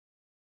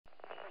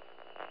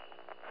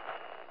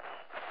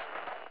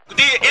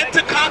The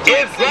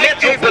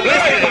intercontinental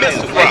ballistic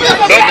missile. The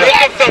book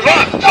of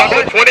Sirach,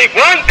 chapter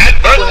 21 and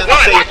verse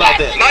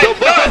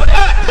 1.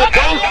 But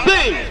those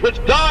things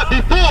which God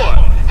before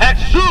had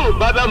shewed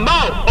by the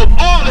mouth of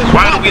all his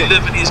Why do we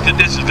live in these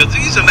conditions? Because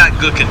these are not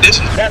good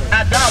conditions. That's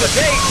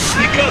idolatry,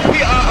 because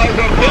we are a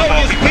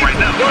rebellious people right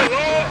now.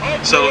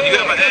 So you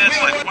ever ask,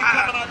 like,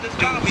 why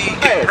do we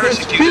get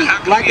persecuted?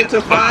 How can we get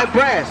defined?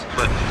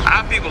 But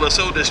our people are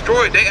so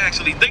destroyed, they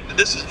actually think that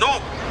this is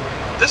normal.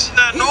 This is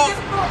not normal.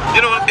 You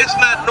know, it's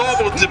not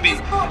normal to be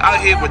out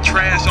here with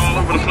trash all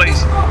over the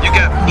place. You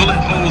got bullet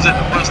holes at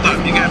the bus stop.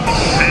 You got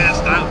people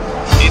passed out,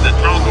 either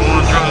drunk or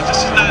on drugs.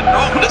 This is not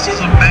normal. This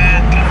is a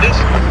bad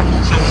condition.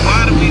 So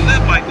why do we live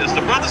like this?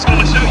 The brother's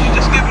going to show you.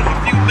 Just give him a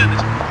few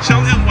minutes.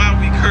 Show him why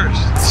we curse,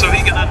 so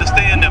he can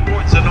understand the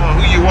importance of knowing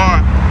who you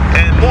are,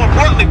 and more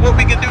importantly, what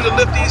we can do to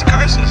lift these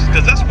curses,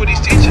 because that's what he's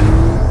teaching.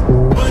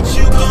 What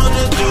you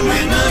gonna do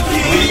in the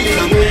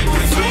kingdom?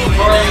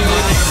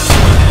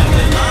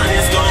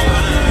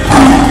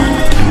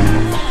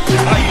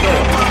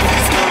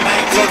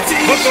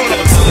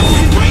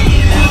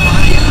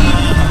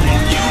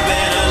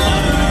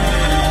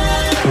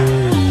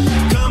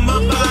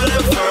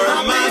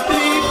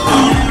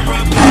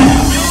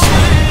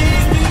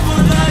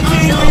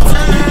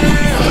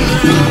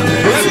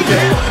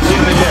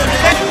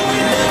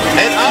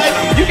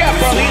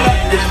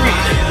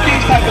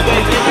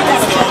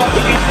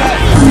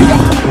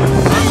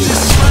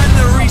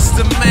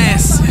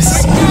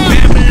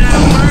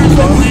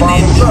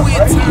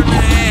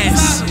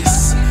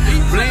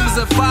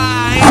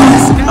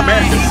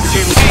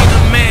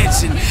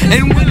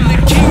 And when the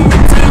king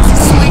returns to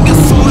swing a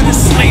sword and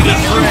slay the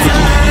dragon.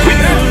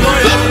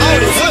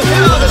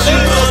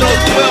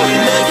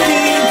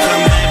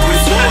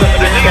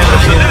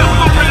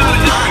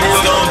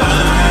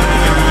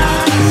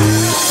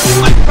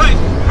 Right,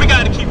 we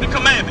got to keep the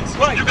commandments.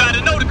 You got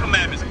to know the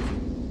commandments.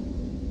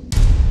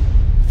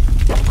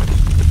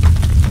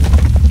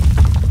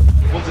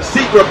 Was the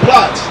secret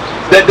plots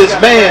that this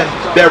man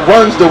that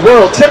runs the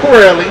world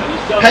temporarily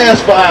has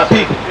for our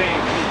people.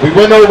 We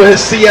went over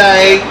his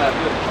CIA,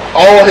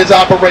 all his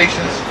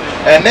operations,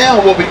 and now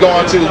what we're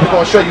going to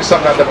show you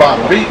something at the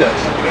bottom. Read this.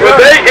 For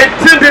they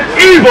intended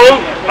evil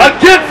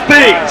against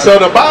thee. So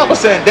the Bible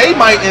saying they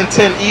might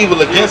intend evil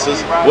against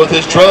us with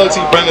his drugs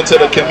he brings to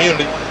the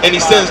community, and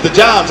he sends the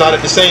jobs out at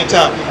the same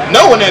time,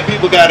 knowing that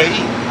people got to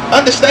eat.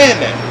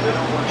 Understand that.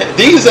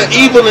 These are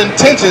evil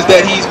intentions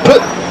that he's put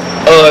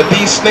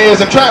these snares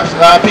and traps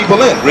our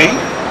people in. Read.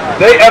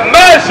 They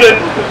imagine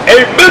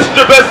a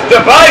mischievous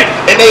device.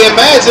 And they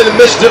imagine a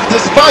mischievous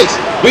device.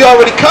 We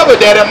already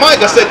covered that. And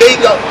Micah said they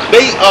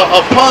are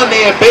upon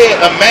their bed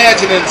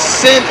imagining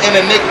sin and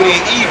iniquity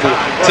and evil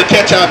to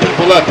catch our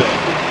people up in.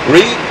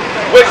 Read.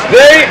 Which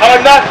they are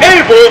not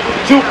able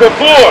to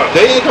perform.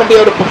 They ain't going to be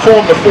able to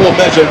perform the full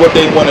measure of what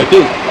they want to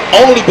do.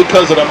 Only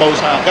because of the Most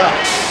High God.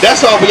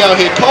 That's why we out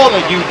here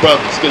calling you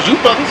brothers. Because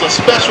you brothers are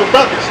special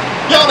brothers.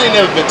 Y'all ain't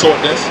never been taught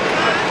this.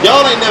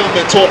 Y'all ain't never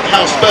been taught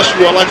how special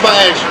you are. Like if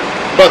I ask you,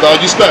 brother, are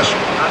you special?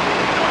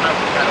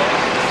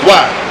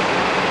 Why?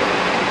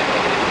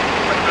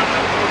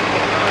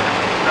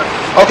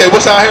 Okay,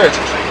 what's our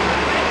heritage?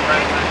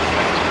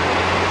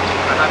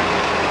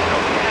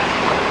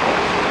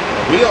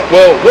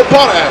 Well, what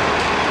part of Africa?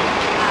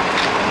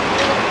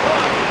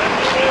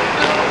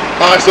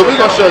 Alright, so we're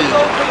going to show you.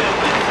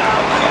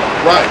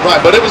 Right.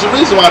 But it was a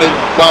reason why we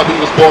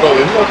was brought over.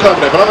 We're going to cover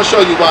that, but I'm going to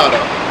show you why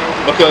though.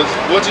 Because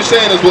what you're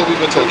saying is what we've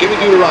been told. Give me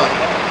Deuteronomy.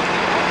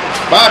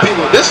 My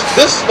people, this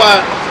is why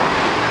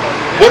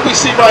what we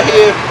see right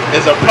here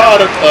is a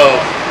product of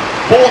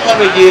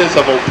 400 years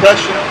of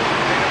oppression,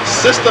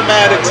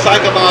 systematic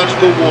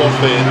psychological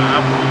warfare,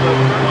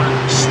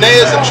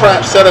 snares and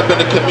traps set up in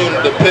the community,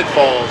 the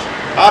pitfalls.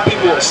 Our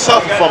people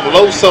suffer from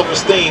low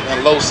self-esteem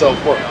and low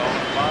self-worth.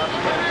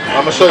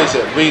 I'm going to show you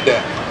something. Read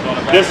that.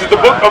 This is the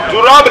book of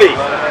Deuteronomy,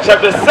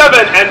 chapter 7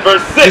 and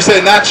verse 6. You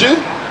say, not you?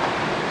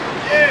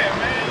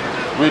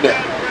 Read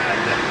that.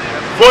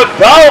 For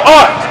thou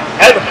art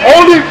an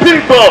holy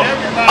people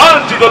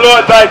unto the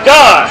Lord thy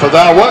God. For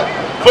thou what?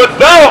 For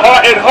thou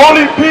art an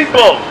holy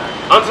people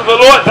unto the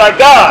Lord thy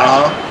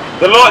God.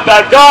 The Lord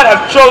thy God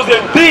hath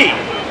chosen thee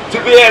to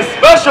be a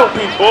special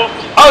people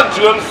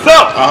unto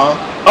himself,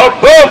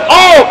 above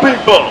all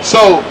people.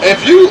 So if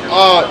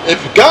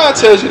God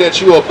tells you that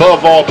you are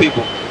above all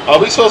people,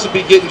 are we supposed to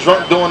be getting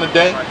drunk during the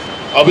day?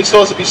 Are we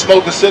supposed to be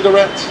smoking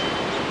cigarettes?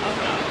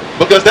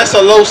 Because that's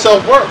a low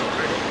self-worth.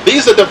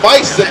 These are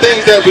devices and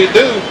things that we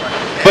do,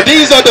 but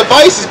these are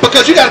devices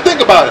because you got to think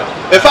about it.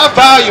 If I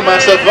value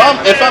myself,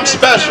 if I'm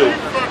special,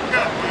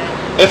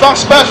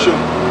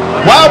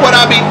 why would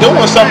I be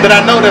doing something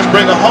that I know that's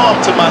bringing harm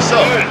to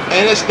myself?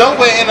 And it's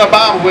nowhere in the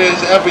Bible where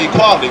there's ever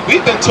equality.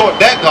 We've been taught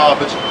that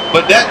garbage,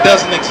 but that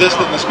doesn't exist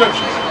in the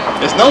scriptures.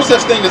 There's no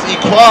such thing as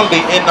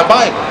equality in the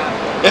Bible.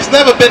 It's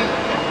never been.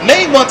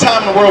 Name one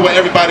time in the world where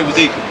everybody was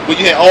equal, where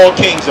you had all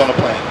kings on the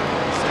planet.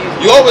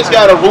 You always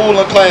got a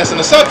ruling class and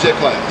a subject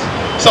class.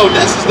 So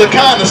this is the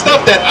kind of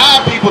stuff that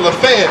our people are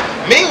fed.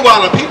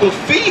 Meanwhile, the people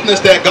feeding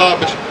us that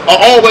garbage are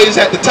always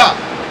at the top.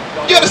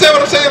 You understand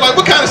what I'm saying? Like,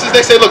 what kind of sense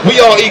they say, look,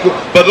 we all equal,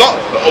 but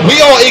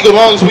we all equal as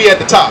long as we at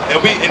the top.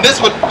 And this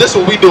what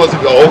we do is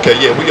we go, okay,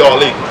 yeah, we all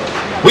equal.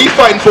 We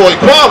fighting for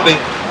equality,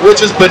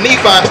 which is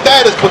beneath our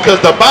status, because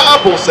the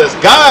Bible says,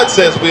 God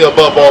says we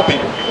above all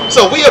people.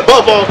 So we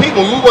above all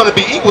people. We want to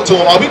be equal to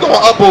them. Are we going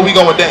up or are we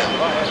going down?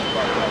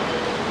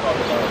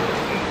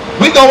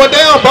 We going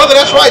down, brother.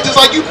 That's right. Just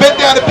like you bent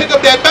down to pick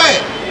up that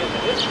bag.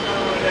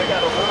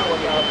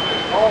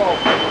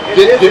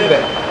 Give me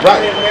that.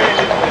 Right.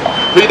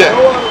 Read that.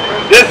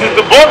 This is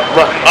the book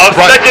of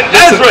Second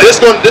Ezra.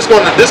 This going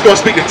to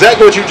speak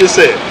exactly what you just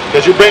said,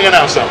 because you're bringing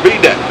out something.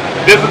 Read that.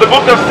 This is the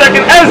book of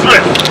Second Ezra,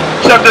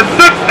 chapter 6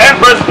 and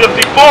verse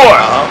 54.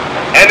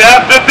 And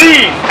after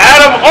these,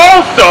 Adam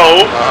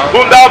also,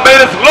 whom thou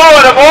madest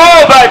Lord of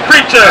all thy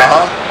creatures,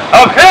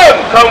 of him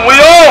come we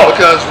all.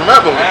 Because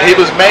remember, he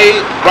was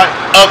made, right,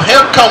 of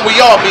him come we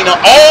all, meaning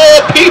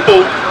all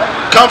people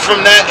come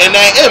from that in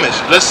that image.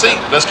 Let's see.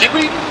 Let's keep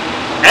reading.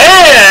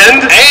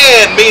 And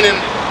meaning,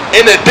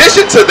 in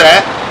addition to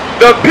that,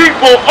 the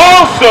people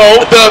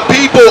also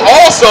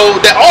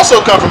that also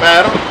come from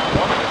Adam,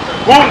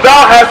 whom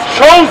thou hast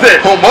chosen.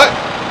 Whom what?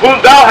 Whom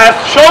thou hast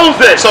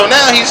chosen. So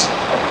now he's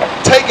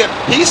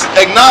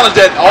acknowledged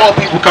that all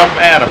people come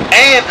from Adam,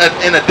 and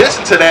in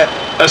addition to that,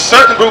 a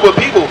certain group of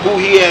people who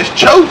he has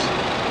chosen.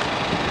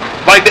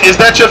 Like, is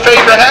that your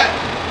favorite hat?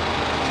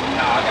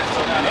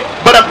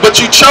 But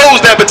you chose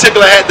that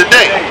particular hat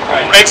today.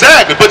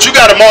 Exactly. But you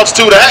got a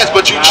multitude of hats,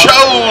 but you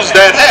chose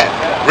that hat.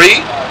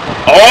 Read.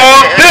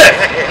 All this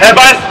have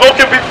I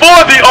spoken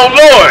before thee, O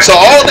Lord. So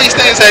all these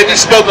things have you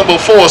spoken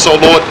before, so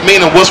Lord,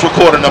 meaning what's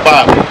recorded in the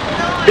Bible.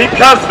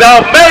 Because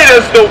thou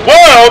madest the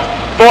world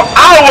for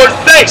our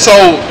sake. So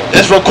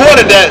it's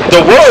recorded that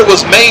the world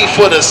was made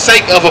for the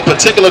sake of a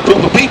particular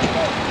group of people.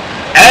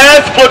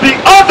 As for the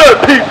other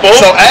people,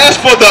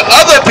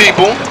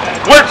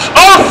 which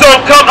also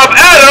come of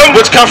Adam,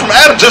 which come from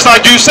Adam, just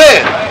like you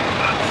said.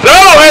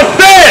 Thou hast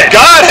said,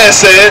 God has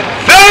said,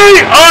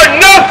 they are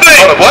nothing.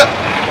 Hold on, what?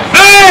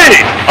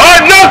 They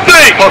are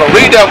nothing. Hold on,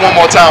 read that one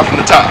more time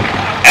from the top.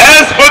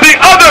 As for the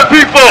other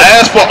people,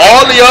 as for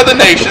all the other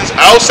nations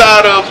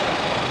outside of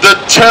the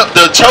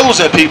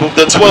chosen people,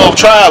 the 12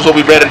 tribes, what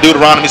we read in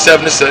Deuteronomy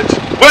 7:6,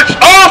 which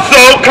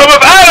also come of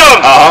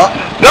Adam,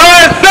 thou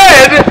hast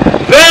said,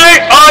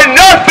 they are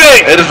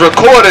nothing. It is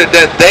recorded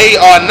that they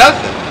are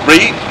nothing.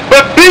 Read.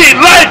 But be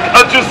like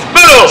unto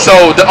spittle. So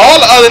all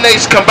the other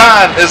nations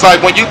combined is like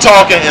when you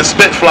talking and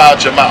spit fly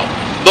out your mouth.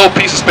 Little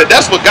piece of spit.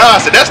 That's what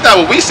God said. That's not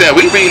what we said.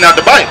 We reading out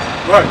the Bible.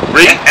 Right.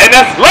 Read. And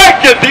that's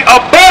like it, the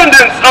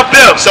abundance of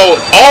them. So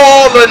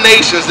all the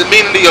nations,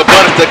 meaning the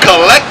abundance, the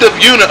collective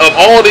unit of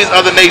all these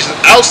other nations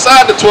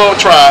outside the 12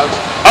 tribes,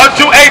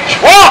 unto a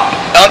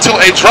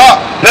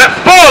drop that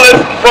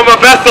falleth from a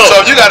vessel.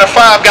 So if you got a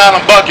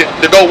 5-gallon bucket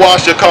to go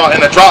wash your car and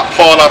a drop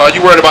fall out, are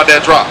you worried about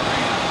that drop?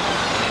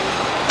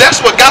 That's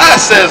what God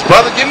says,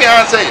 brother. Give me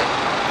Isaiah.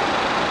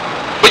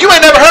 But you ain't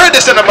never heard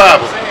this in the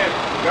Bible.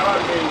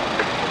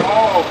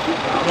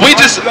 We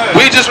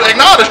just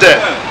acknowledged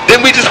that.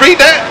 Didn't we just read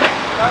that?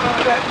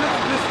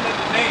 Listen to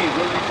the names.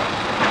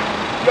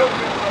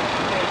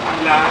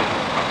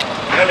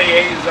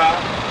 Eleazar,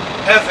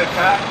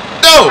 Hezekiah.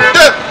 No,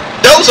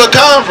 those are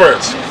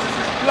converts.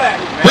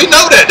 We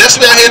know that. That's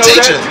why I here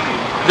teaching.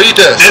 Read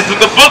this. This is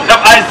the book of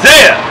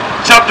Isaiah,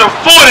 chapter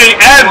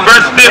 40 and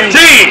verse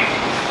 15.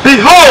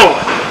 Behold,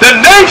 the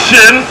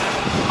nations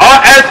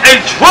are as a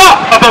drop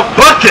of a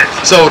bucket.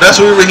 So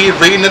that's what we were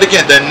reading it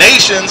again. The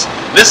nations,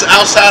 this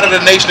outside of the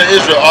nation of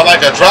Israel, are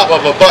like a drop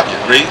of a bucket.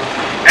 Read.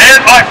 And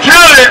are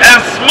counted as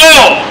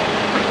small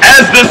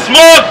as the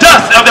small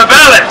dust of the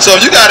valley. So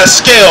you got a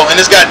scale and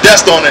it's got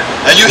dust on it,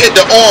 and you hit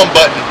the on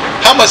button.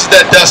 How much is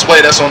that dust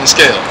weigh that's on the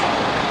scale?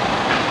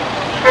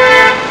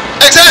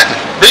 Exactly.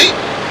 Read.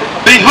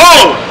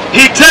 Behold,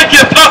 he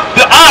taketh up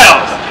the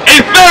isles, a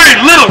very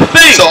little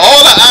thing. So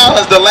all the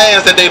islands, the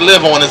lands that they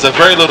live on, is a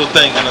very little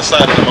thing in the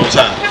sight of the Most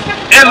High.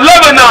 And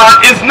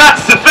Lebanon is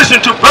not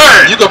sufficient to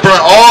burn. You can burn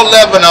all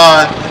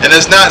Lebanon, and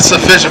it's not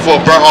sufficient for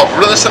a burnt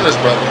offering. Listen to this,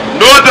 brother.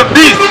 Nor the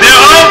beast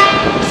thereof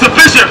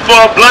sufficient for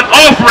a blunt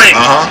offering.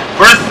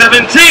 Verse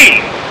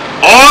 17.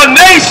 All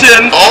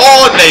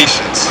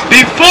nations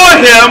before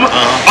him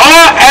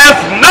are as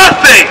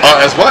nothing.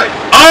 Are as what?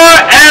 Are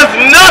as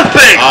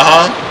nothing.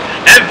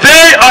 And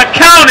they are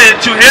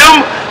counted to him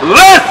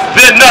less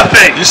than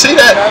nothing. You see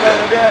that?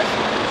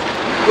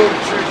 You go to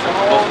church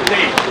all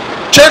day.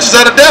 Churches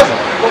are the devil.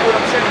 But what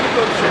I'm saying, you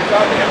go to church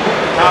all day.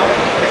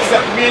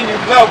 Except me and you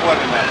love one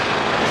another.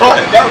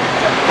 Right.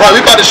 Right, we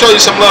about to show you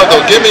some love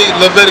though. Give me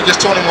Leviticus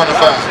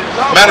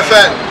 21:5. Matter of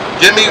fact,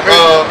 give me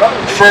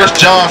 1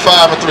 John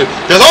 5:3.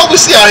 Because all we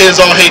see out here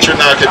is all hatred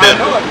in our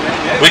community.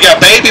 We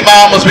got baby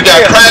mamas, we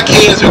got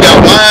crackheads, we got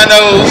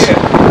winos,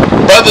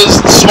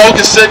 brothers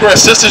smoking cigarettes,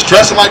 sisters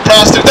dressing like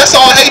prostitutes. That's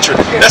all hatred.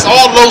 That's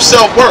all low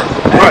self-worth.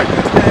 Right.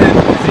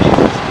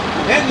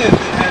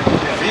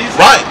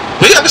 Right.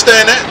 We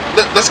understand that.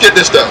 Let's get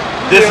this done.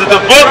 This is the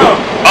book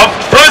of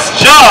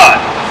 1 John,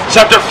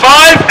 chapter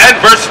 5 and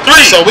verse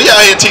 3. So we out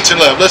here teaching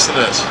love. Listen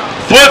to this.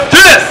 For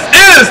this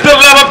is the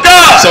love of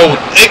God. So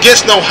it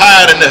gets no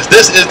higher than this.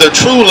 This is the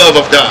true love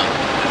of God.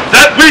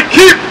 That we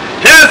keep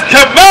his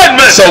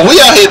commandments. So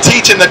we are here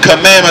teaching the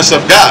commandments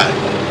of God.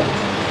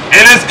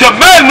 And his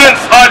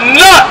commandments are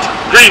not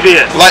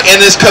grievous.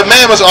 And his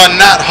commandments are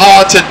not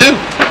hard to do.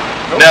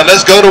 Now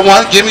let's go to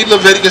one. Give me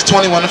Leviticus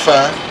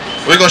 21:5.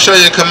 We're gonna show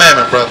you a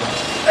commandment, brother.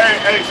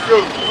 Hey,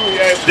 excuse me.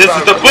 This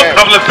is the book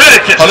of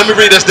Leviticus. Oh, let me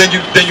read this. Then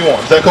you on.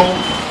 Is that cool?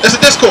 It's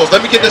a discourse.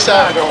 Let me get this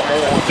out.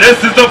 This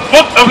is the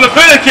book of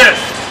Leviticus,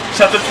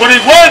 chapter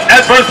 21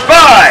 and verse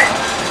 5.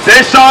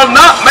 They shall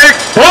not make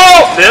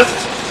baldness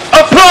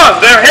upon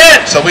their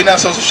heads. So we're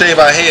not supposed to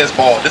shave our heads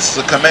bald. This is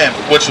a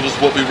commandment, which was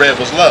what we read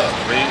was love.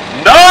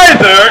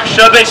 Neither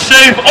shall they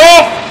shave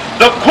off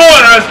the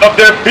corners of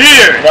their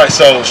beard. Right,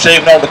 so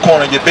shaving off the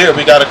corner of your beard,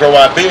 we got to grow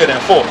our beard in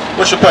full.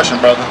 What's your question,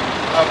 brother?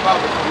 About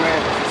the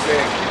commandments, you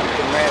said keep the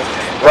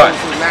commandments. Right.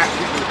 Those who not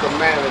keeping the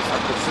commandments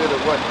are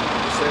considered what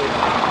you say.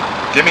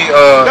 Give me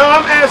No,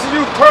 I'm asking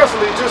you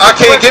personally. Just I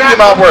can't give you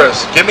my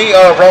words. Give me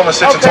Romans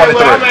 6:23.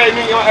 Well, I'm ain't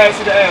even gonna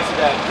ask you to answer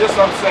that. Just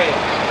what I'm saying.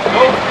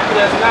 Those people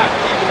that's not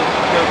keeping the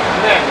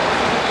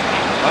commandments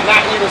are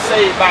not even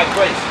saved by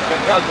grace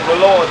because the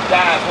Lord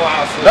died for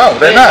our sins. No,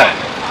 they're not.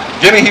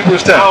 Give me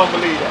Hebrews 10. I don't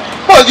believe that.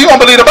 Well, you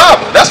don't believe the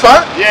Bible. That's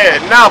fine. Yeah,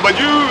 no, but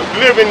you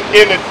living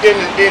in a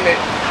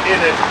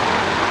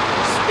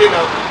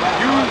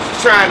you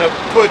trying to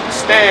put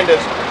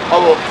standards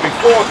of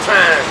before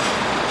time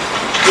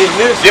in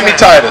this. Give me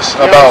time. Titus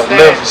You about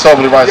understand? live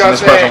soberly righteous in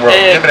this present world.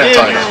 And Give me that then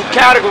Titus. you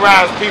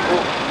categorize people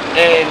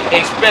and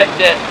expect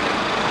that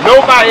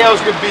nobody else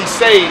could be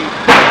saved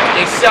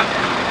except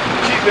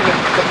keeping the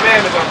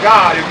commandments of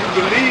God. If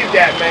you believe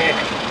that, man,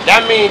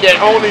 that means that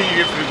only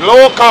if the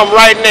Lord come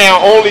right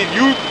now, only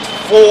you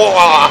four,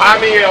 how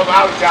many of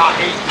us out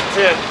 8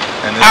 to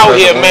 10 out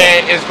here,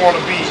 man, is going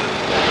to be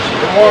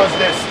the ones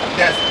that's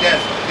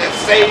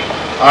saved.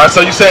 All right,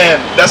 so you're saying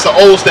that's an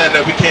old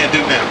standard we can't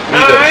do now. No,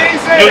 I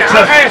ain't saying that.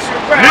 I'm asking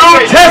you a question.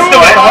 New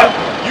Testament.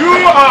 You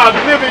are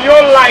living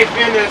your life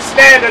in the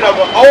standard of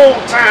an old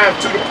time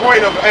to the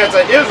point of as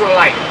an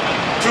Israelite.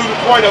 To the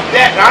point of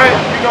that,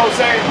 you know what I'm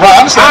saying? Right,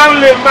 I understand.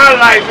 I'm living my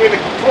life in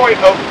the point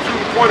of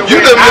You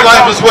live your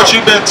life is what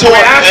you've been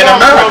taught in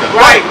America.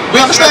 Right.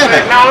 We understand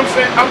that. Now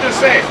I'm just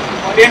saying,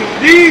 in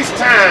these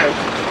times,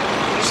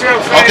 you see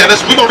what I'm saying? Okay,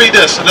 we're gonna read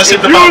this. Let's see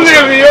If what the you Bible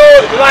says. live your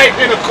life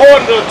in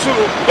accordance to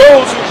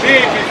those who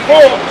did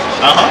before,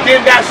 then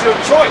that's your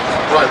choice.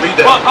 Right, read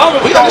that. But others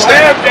We don't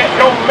understand. have that,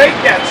 don't make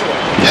that choice.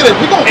 Get it.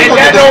 We're gonna And get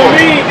that this don't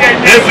for you. mean that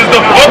This is the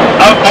book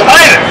of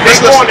Titus.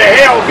 they're going to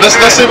hell. Let's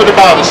see what the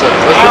Bible says.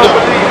 Let's I read don't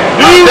it.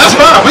 believe that. That's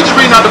fine. We just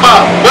reading out the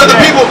Bible. Whether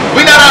people,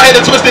 we're not out here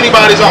to twist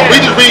anybody's arm. We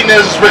just reading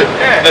as it's written.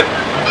 Yeah.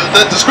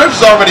 The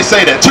scriptures already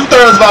say that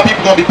 2/3 of our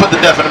people are gonna be put to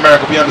death in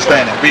America. We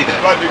understand that. Read that.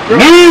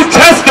 New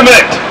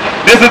Testament.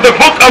 This is the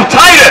book of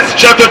Titus,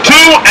 chapter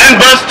 2 and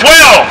verse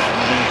 12.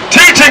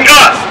 Teaching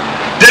us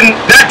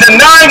that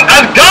denying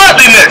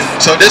ungodliness.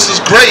 So this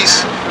is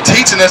grace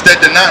teaching us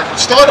that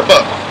start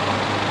above.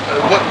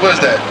 What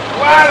is that?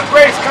 Why does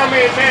grace come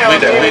in now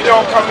Read that, and read it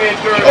don't come in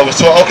during Oh,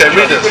 so okay,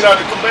 read this. keeping of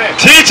the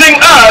commandments? Teaching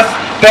us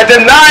that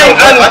denying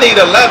I need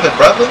 11,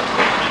 brother.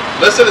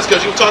 Listen to this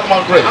because you're talking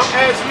about grace.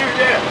 I'm asking you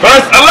that.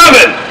 verse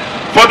 11.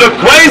 For the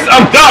grace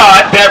of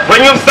God that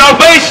bringeth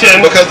salvation.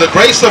 Because the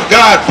grace of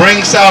God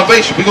brings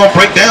salvation. We're going to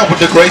break down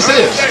what the grace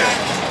is.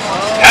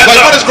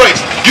 Like, what is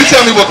grace? You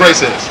tell me what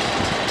grace is.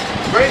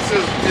 Grace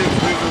is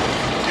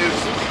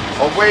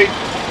a way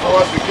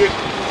for us to get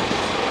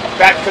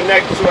back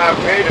connected to our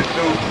Creator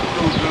through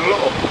the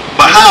Lord.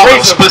 But how The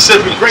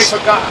specifically? grace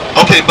of God.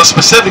 Okay, but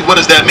specifically, what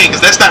does that mean?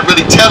 Because that's not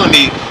really telling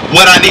me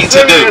what I need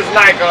to do. It's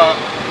like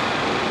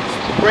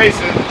grace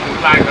is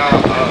like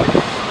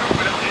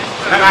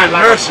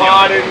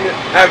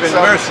having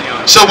mercy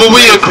on. So will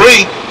we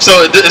agree?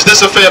 So is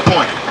this a fair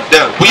point?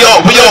 That we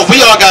all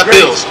got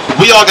bills.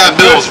 We all got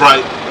bills,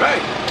 right? Right.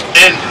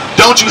 And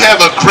don't you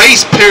have a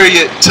grace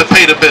period to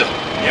pay the bill?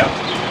 Yep.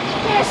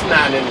 That's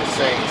not in the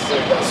same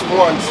sense. That's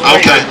one.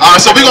 Okay. All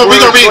right. So we're gonna read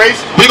Hebrews.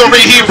 We're gonna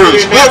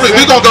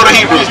go to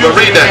Hebrews. But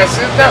read that.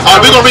 All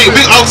right. We're gonna read.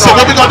 So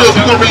what we're gonna do is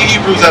we're gonna read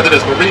Hebrews after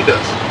this. But read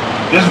this.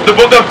 This is the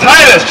book of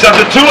Titus,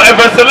 chapter 2 and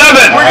verse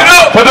 11.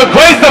 For the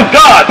grace of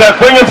God that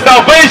bringeth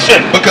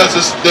salvation. Because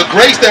it's the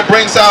grace that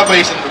brings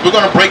salvation. We're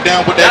gonna break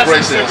down what that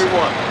grace is.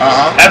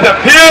 Hath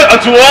appeared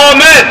unto all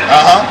men.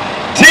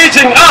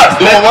 Teaching us.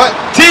 Doing what?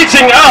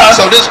 Teaching us.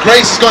 So this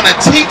grace is going to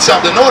teach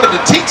something. In order to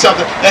teach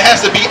something, there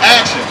has to be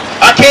action.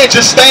 I can't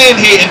just stand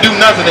here and do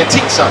nothing and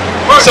teach something.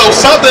 So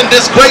something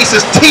this grace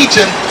is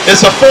teaching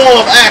is a form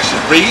of action.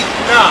 Read.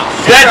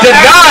 That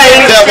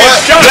denying. That what?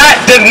 That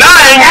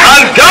denying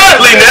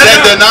ungodliness.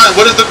 That denying.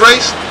 What is the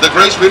grace? The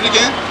grace. Read it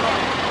again.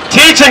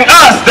 Teaching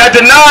us that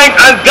denying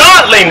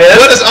ungodliness.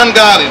 What is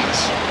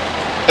ungodliness?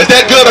 Is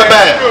that good or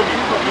bad?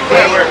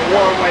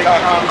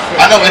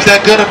 I know. Is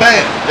that good or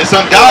bad? Is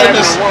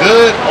ungodliness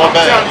good or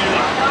bad? I'm telling you,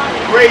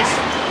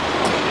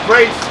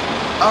 grace.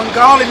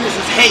 Ungodliness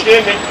is hate.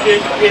 In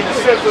the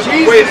sense of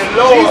the way the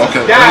Lord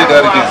died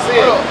for our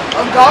sins.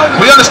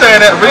 We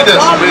understand that. Read this.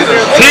 Read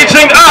this.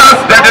 Teaching us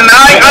that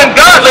denying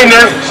ungodliness.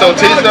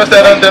 So teaching us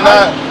that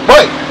undenied.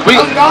 Right.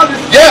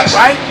 Yes.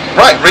 Right.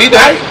 Right. Read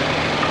that.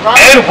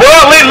 And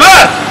worldly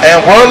lust. And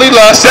worldly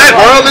lust. That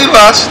worldly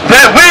lust.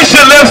 That we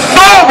should live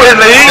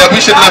soberly. That we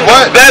should live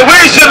what? That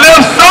we should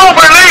live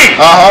soberly.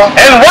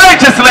 And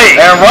righteously.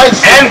 And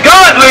righteously. And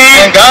godly.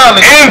 And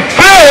godly. In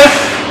this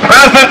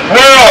present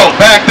world.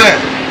 Back then.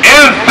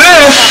 In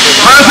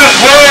this present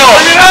world.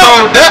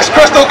 So that's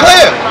crystal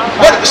clear.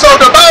 What? So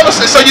the Bible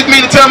says. So you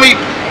mean to tell me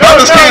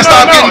brothers can't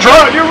stop getting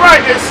drunk? You're right.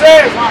 It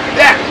says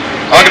that.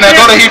 Okay, now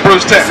go to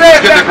Hebrews 10.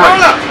 Let's get the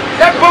grace.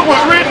 That book was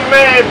written,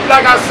 man,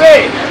 like I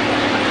said,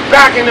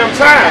 back in them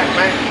times,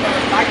 man.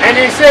 And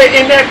he said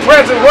in that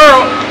present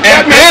world,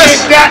 in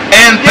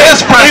this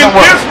present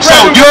world. So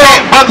you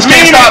can't, brothers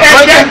can't stop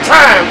drinking.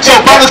 So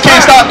brothers can't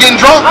stop getting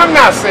drunk. I'm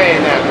not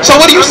saying that, man. So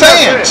what are you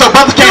saying? So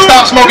brothers can't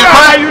stop smoking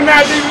crack? You're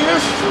not even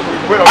listening to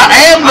me.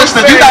 I am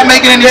listening. You're not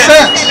making any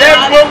sense.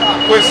 That book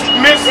was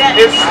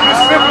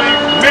specifically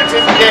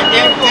mentioned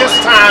in this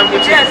time,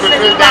 which is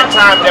within that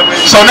time that we.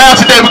 So now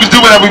today we can do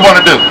whatever we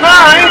want to do. No,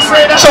 I ain't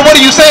saying that. So what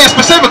are you saying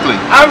specifically?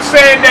 I'm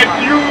saying that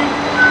you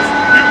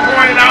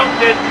pointed out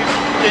that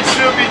it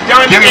should be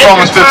done. Give me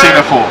Romans 15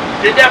 and 4.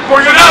 Did that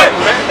point it out,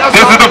 man?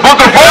 This is the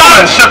book of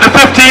Romans, chapter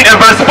 15 and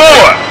verse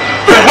 4.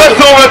 For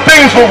whatsoever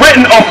things were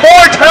written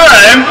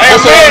aforetime,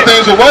 whatsoever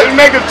things were what?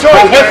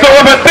 For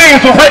whatsoever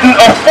things were written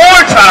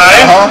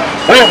aforetime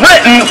were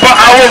written for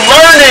our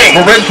learning.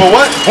 Were written for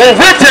what? Were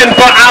written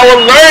for our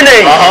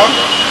learning.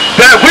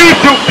 That we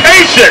through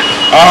patience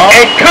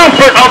and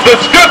comfort of the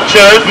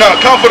scriptures. No,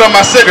 comfort of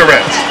my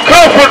cigarettes.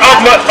 Comfort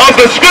of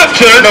the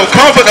scriptures. No,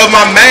 comfort of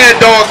my Mad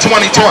Dog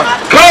 2020.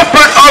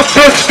 Comfort of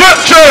the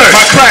scriptures.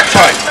 My crack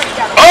pipe.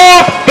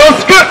 Of the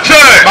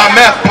scriptures. My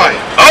meth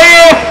pipe.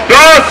 Of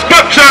the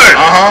scriptures.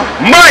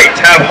 Might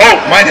have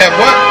hope. Might have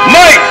what?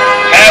 Might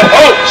have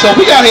hope. So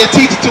we out here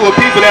teaching to a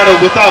people that are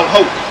without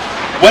hope.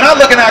 When I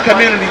look in our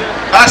community,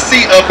 I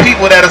see a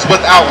people that is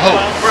without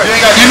hope.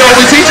 You know what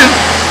we're teaching?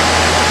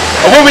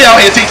 Or what we out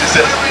here teaching,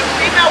 sis?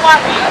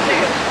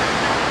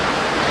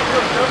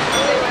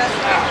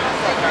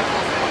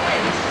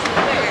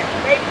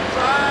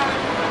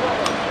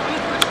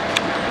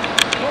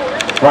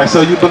 Right,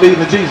 so you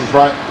believe in Jesus,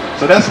 right?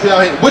 So that's what we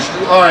out here. Which,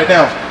 all right,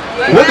 now,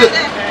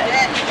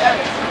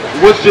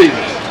 which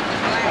Jesus?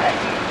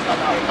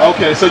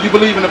 Okay, so you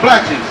believe in the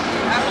black Jesus?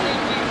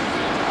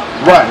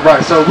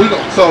 Right. So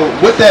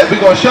with that, we're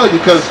gonna show you,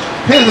 because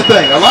here's the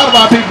thing: a lot of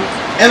our people,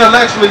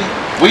 intellectually,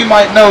 we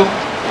might know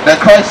that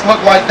Christ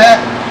looked like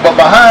that, but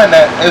behind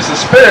that is a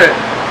spirit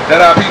that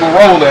our people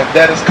roll in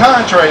that is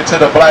contrary to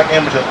the black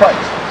image of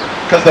Christ.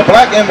 Because the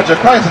black image of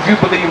Christ, if you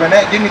believe in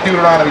that, give me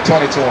Deuteronomy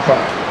 22 and 5.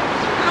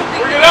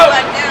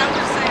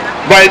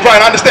 Right,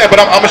 I understand, but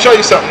I'm gonna show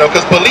you something though,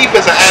 because belief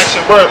is an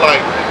action word.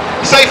 Like,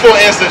 say for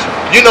instance,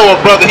 you know a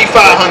brother, he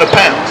 500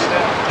 pounds.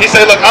 He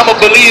say, look, I'm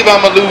gonna believe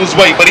I'm gonna lose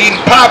weight, but eating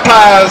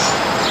Popeyes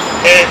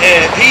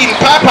and he eating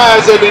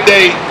Popeyes every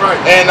day,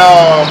 and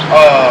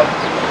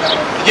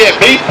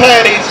beef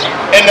patties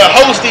and the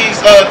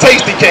Hostie's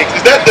tasty cakes.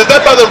 Does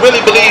that brother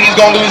really believe he's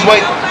gonna lose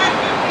weight?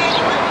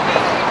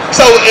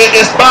 So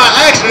it's by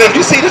accident. If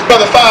you see this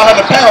brother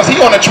 500 pounds, he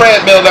on a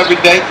treadmill every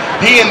day,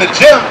 he in the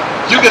gym,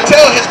 you can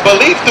tell his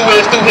belief through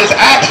his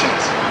actions.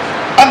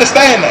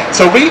 Understand that.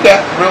 So read that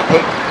real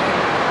quick.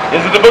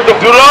 This is the book of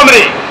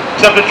Deuteronomy,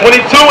 chapter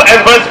 22 and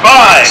verse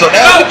 5. So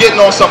now we're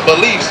getting on some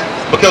beliefs,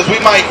 because we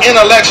might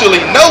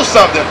intellectually know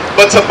something,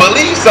 but to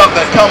believe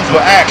something comes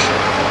with action.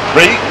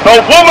 Read. The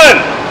woman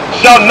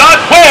shall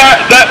not wear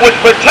that which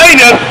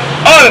pertaineth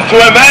unto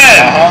a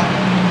man.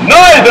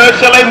 Neither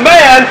shall a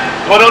man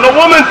put on a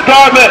woman's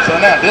garment. So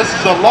now this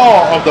is a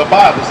law of the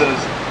Bible. It says,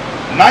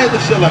 neither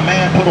shall a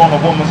man put on a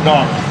woman's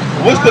garment.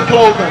 What's the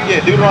clothing?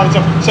 Yeah, Deuteronomy.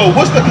 So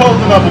what's the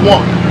clothing of a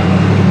woman?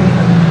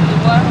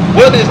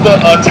 What is the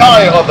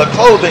attire of the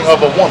clothing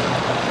of a woman?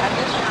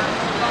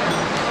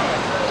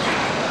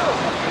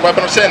 Right,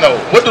 but I'm saying though,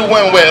 what do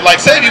women wear? Like,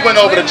 say if you went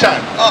over to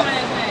China.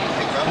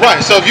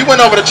 Right, so if you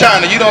went over to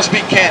China, you don't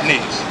speak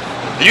Cantonese.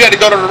 You had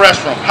to go to the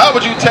restroom. How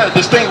would you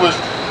distinguish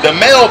the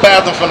male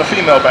bathroom from the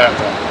female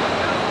bathroom?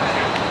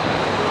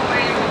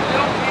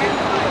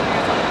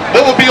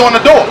 What would be on the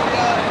door?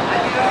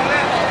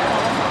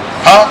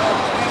 Huh?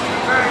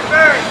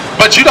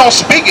 But you don't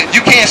speak it.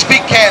 You can't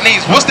speak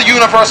Cantonese. What's the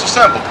universal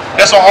symbol?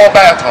 That's on all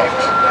bathrooms.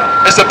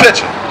 It's a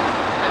picture.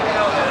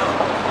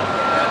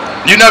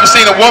 You never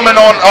seen a woman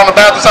on the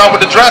bathroom side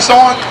with the dress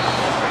on?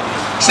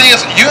 See,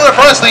 it's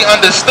universally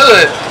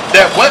understood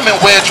that women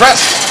wear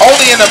dresses.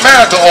 Only in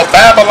America or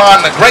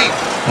Babylon the Great,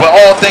 where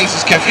all things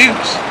is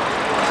confused.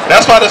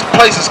 That's why this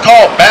place is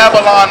called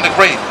Babylon the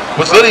Great,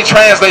 which literally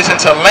translates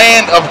into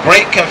land of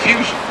great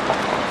confusion.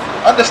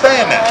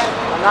 Understand that.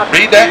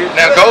 Read that.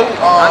 Now go.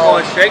 I'm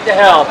going straight to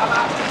hell.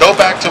 Go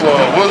back to what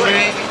was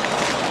it?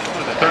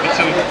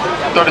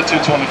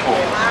 32:24.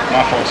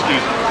 My fault.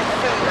 Excuse me.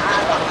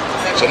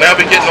 So now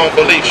we're getting on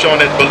belief, showing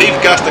that belief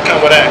got to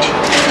come with action.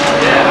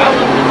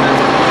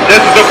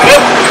 This is the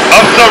book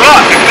of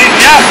Sirach,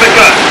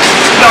 Ecclesiasticus,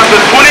 chapter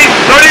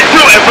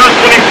 32 and verse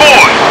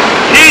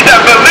 24. He that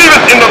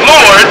believeth in the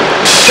Lord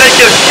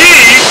taketh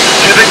heed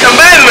to the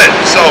commandment.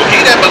 So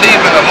he that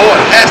believes in the Lord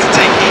has to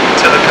take heed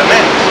to the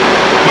commandments.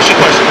 What's your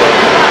question, bro?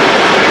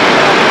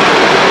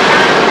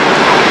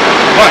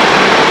 Right.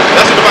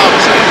 That's what the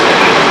Bible says.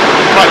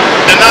 Right.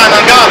 Denying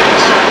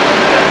ungodliness.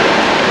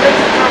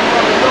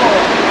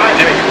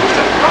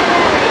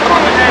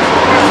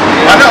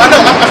 I know.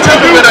 I'm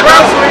telling you where to go.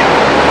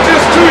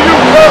 Just to you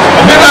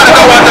personally. We gotta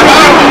go out the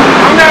Bible.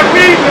 I'm not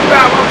reading the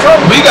Bible. I'm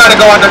talking. We gotta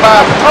go out the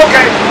Bible.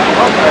 Okay.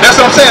 That's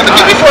what I'm saying.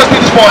 Give me first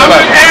Peter's point. I'm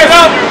gonna ask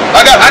you.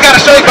 I gotta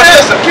show you. But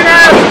listen. Can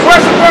I ask a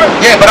question, bro?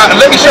 Yeah, but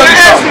let me show you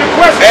something.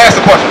 Ask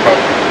the question, bro.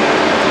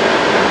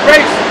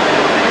 Grace,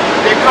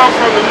 they come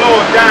from the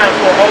Lord dying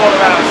for all of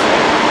our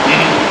sins.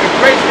 The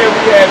grace that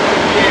we have to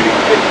be able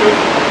to get through.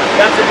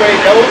 That's the way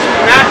those who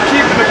are not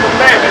keeping the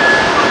commandments.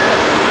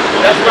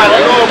 That's why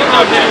the Lord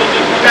comes in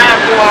and died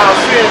for our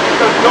sins,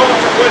 because those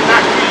who would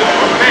not keep the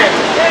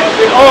commandments,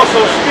 they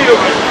also still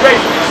get grace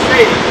to be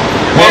saved.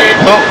 We're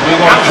going to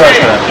address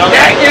that.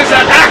 That is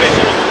an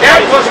action. That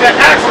was the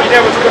action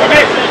that was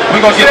committed.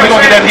 We're going to get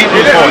that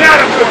Hebrews for you. It's not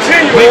a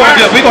continual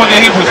We're going to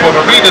get Hebrews for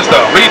you. Read this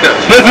though. Read this.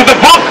 This is the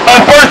book of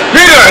 1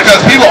 Peter.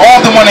 Because people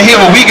often want to hear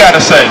what we got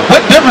to say.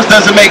 What difference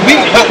does it make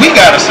what we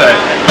got to say?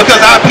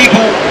 Because our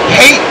people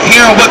hate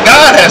hearing what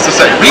God has to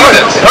say. Read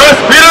this.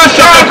 1 Peter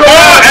chapter 4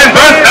 and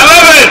verse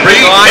 11.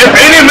 Read. If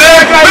any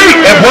man speak.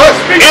 If what?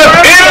 If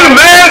any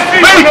man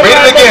speak.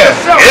 Read it again.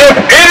 If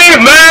any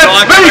man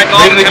speak.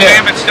 Read it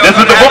again. This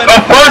is the book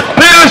of 1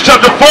 Peter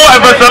chapter 4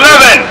 and verse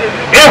 11.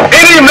 If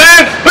any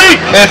man speak.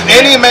 If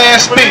any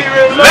man speak.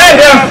 Let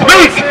him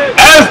speak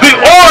as the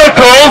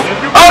oracles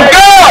of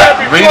God.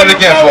 Read it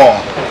again for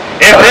him.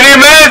 If any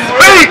man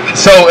speak.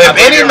 So if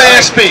any man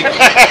speak.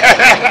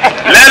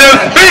 Let him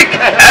speak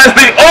as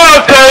the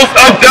oracles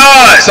of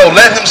God. So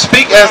let him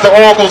speak as the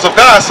oracles of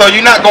God. So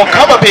you're not going to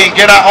come up here and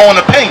get our own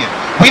opinion.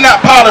 We're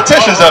not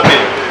politicians up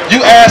here.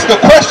 You ask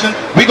a question,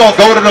 we're going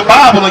to go to the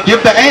Bible and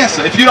give the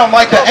answer. If you don't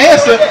like the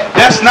answer,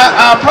 that's not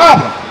our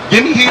problem.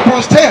 Give me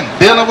Hebrews 10,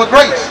 dealing with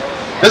grace.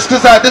 This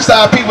is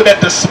our people that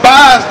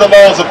despise the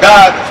laws of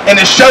God, and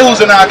it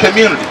shows in our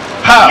community.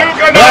 How?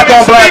 Black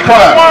on black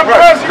crime.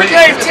 This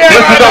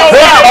is the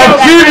book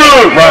of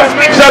Hebrews,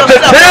 chapter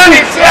 10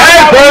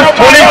 and verse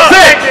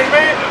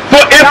 26. For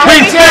if we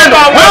sin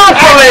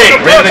willfully,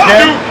 Read it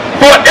again.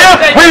 for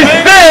if we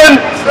sin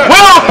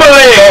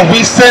willfully, So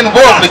we sin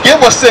willfully.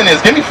 Get what sin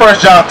is. Give me 1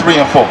 John 3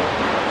 and 4,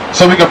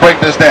 so we can break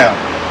this down.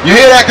 You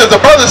hear that? Because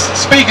the brother's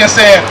speaking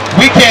saying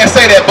we can't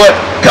say that, but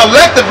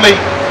collectively,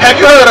 have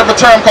you heard of a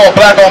term called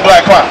black on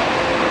black crime?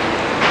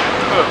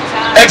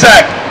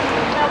 Exactly.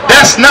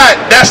 That's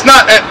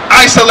not an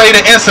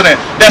isolated incident.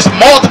 That's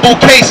multiple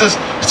cases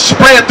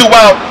spread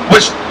throughout,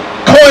 which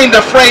coined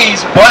the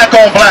phrase black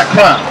on black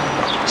crime.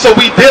 So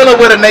we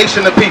dealing with a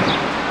nation of people.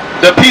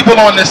 The people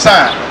on this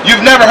side.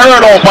 You've never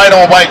heard on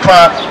white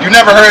crime. You've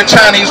never heard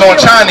Chinese on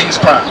Chinese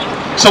crime.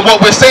 So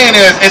what we're saying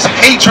is it's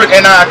hatred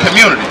in our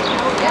community.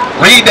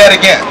 Read that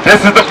again. this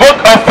is the book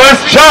of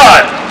 1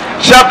 John,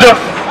 chapter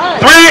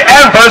 3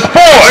 and verse 4.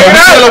 So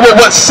we're dealing with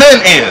what sin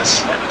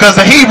is. Because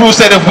the Hebrew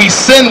said if we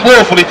sin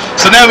willfully,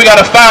 so now we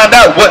got to find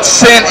out what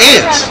sin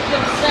is.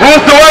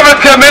 Whosoever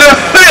committeth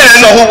sin,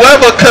 So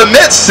whoever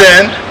commits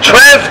sin,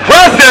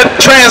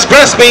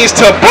 transgress means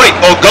to break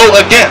or go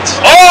against.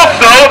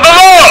 also the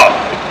law.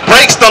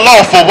 Breaks the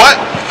law for what?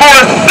 For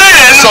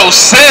sin So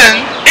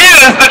sin,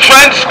 is the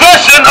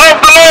transgression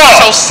of the law.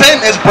 so sin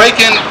is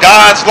breaking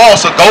God's law.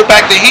 So go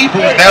back to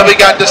Hebrews, now we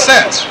got the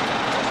sense.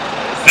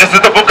 This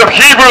is the book of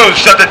Hebrews,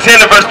 chapter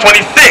 10 and verse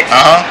 26.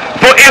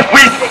 For if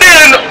we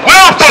sin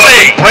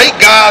willfully, Break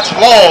God's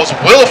laws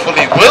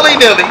willfully,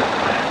 willy-nilly.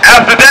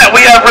 after that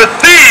we have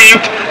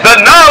received the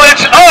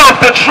knowledge of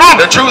the truth.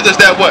 The truth is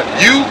that what?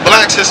 You,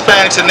 blacks,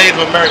 Hispanics, and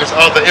Native Americans,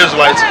 other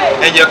Israelites,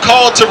 and you're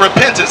called to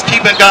repentance,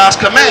 keeping God's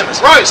commandments.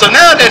 Right. So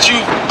now that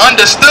you've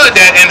understood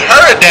that and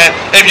heard that,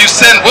 if you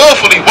sin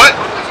willfully, what?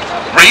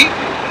 Read.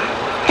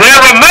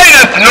 There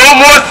remaineth no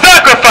more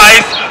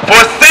sacrifice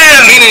for sin.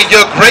 Meaning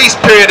your grace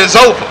period is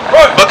over.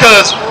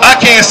 Because I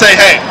can't say,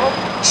 hey,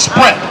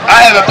 Sprint,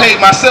 I haven't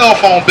paid my cell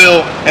phone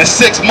bill in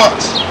 6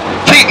 months.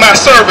 Keep my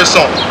service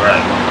on.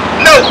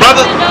 No,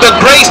 brother, the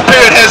grace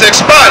period has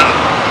expired.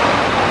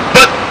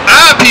 But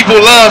our people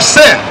love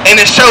sin, and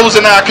it shows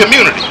in our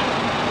community.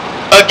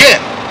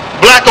 Again,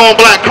 black on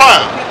black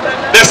crime.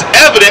 That's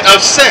evident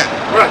of sin.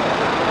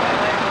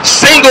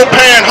 Single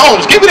parent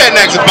homes. Give me that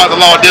next about the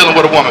law dealing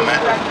with a woman,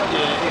 man.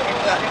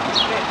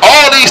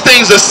 All these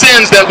things are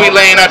sins that we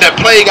laying out that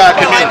plague our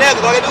community.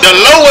 The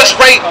lowest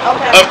rate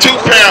of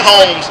two-parent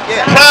homes,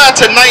 prior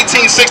to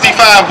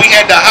 1965, we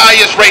had the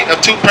highest rate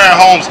of two-parent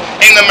homes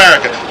in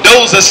America.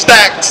 Those are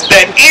stats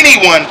that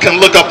anyone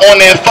can look up on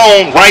their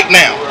phone right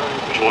now.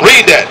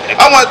 Read that.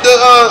 I want the,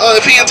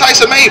 if he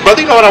entice a maid,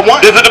 brother, you know what I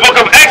want? This is the book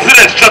of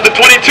Exodus, chapter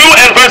 22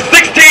 and verse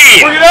 16.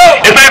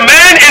 If a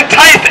man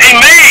entice a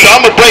maid, So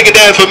I'm going to break it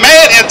down. If a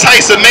man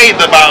entice a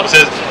maid, the Bible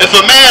says, if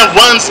a man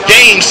runs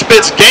game,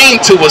 spits game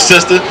to a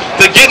sister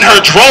to get in her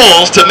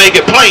drawers to make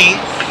it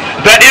plain,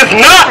 that is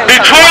not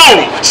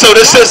betrothed, so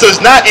this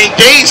sister's not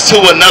engaged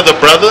to another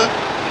brother,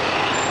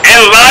 and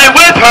lie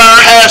with her,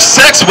 have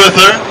sex with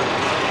her,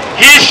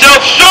 He shall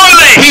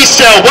surely. He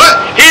shall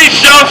what? He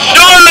shall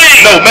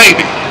surely. No,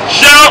 maybe.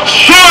 Shall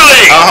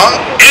surely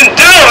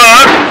endow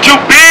her to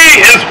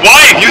be his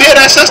wife. You hear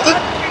that, sister?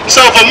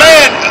 So if a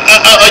man,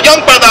 a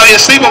young brother out here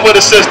sleeping with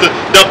a sister,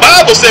 the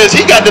Bible says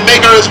he got to make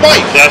her his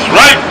wife. That's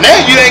right. Now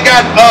you ain't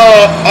got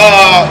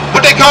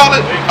what they call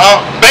it,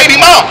 baby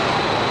mom.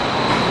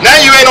 Now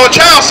you ain't on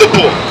child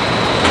support.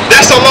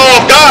 That's a law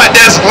of God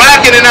that's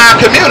lacking in our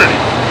community.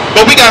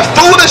 But we got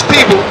foolish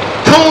people,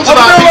 coons of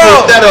our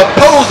people that are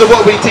opposed to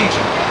what we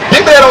teaching.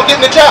 People that don't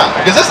get in the job,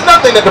 because it's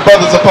nothing that the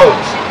brothers oppose.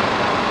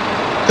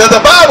 Because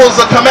the Bible is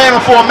a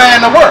commandment for a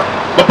man to work.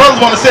 But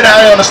brothers want to sit out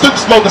here on the stoop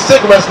smoking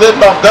cigarettes,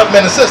 living off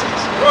government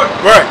assistance.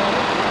 Right.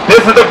 This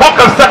is the book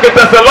of 2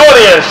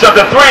 Thessalonians,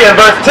 chapter 3 and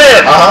verse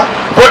 10.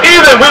 For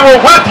even we were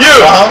with you.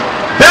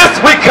 This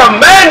we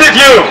commanded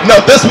you.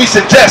 No, this we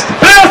suggested.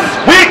 This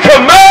we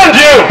command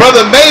you.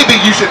 Brother, maybe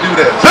you should do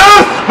this.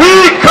 This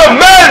we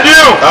command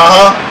you.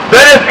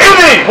 That if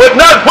any would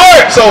not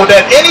work. So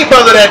that any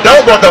brother that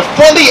don't work, a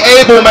fully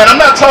able man, I'm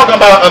not talking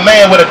about a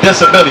man with a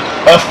disability,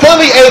 a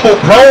fully able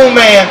grown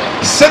man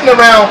sitting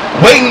around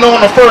waiting on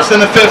the 1st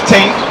and the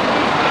 15th,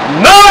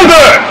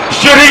 neither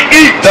should he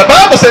eat. The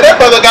Bible said that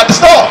brother got to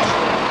starve.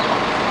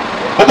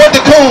 But what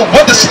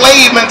the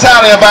slave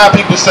mentality of our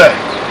people say?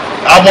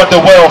 I want the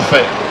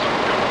welfare.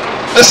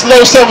 This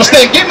low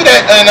self-esteem. Give me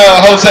that in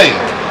Hosea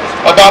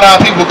about how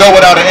people go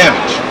without an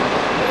image.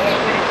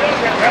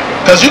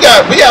 Because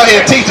we out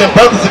here teaching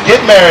brothers to get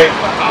married,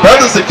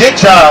 brothers to get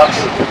jobs,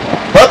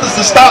 brothers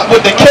to stop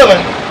with the killing,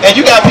 and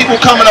you got people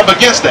coming up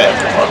against that.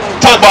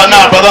 Talk about,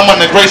 nah, brother, I'm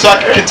under grace, so I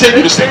can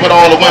continue to sleep with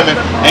all the women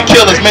and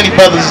kill as many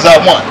brothers as I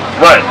want.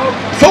 Right.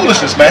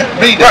 Foolishness, man.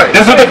 Read that. Right.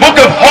 This is the book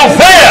of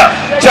Hosea,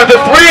 chapter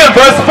 3 and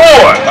verse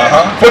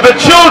 4. For the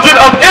children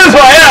of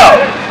Israel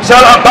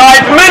shall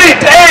abide many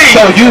days.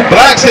 So you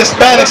blacks,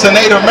 Hispanics, and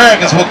Native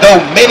Americans will go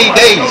many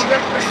days.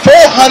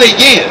 400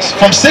 years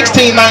from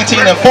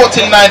 1619 and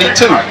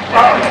 1492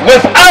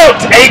 without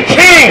a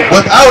king.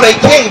 Without a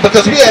king,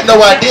 because we had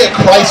no idea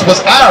Christ was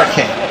our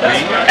king.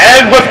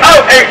 And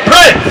without a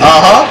prince.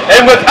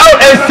 And without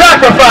a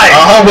sacrifice.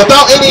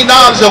 Without any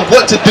knowledge of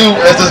what to do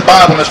as this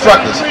Bible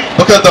instructs us.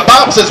 Because the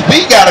Bible says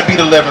we got to be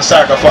the living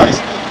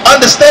sacrifice.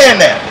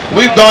 Understand that.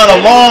 We've gone a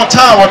long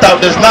time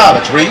without this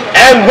knowledge, read.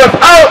 And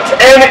without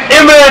an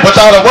image.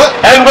 Without a what?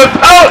 And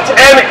without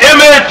an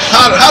image.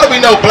 How do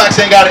we know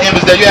blacks ain't got an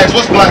image there? You ask,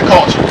 what's black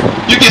culture?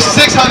 You get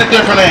 600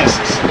 different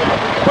answers.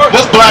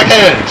 What's black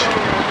heritage?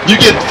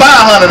 You get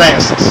 500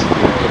 answers.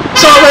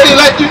 It's already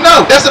let you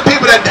know. That's the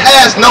people that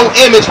has no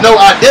image, no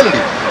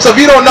identity. So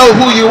if you don't know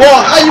who you are,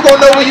 how you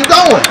gonna know where you're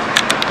going?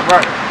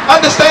 Right.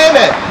 Understand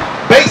that.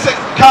 Basic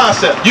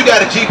concept. You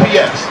got a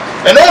GPS.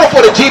 In order for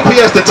the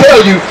GPS to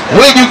tell you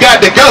where you got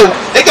to go,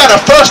 they got to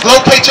first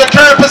locate your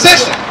current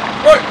position.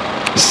 Right.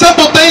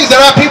 Simple things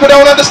that our people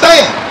don't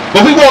understand.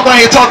 But we walk around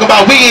here talking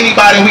about we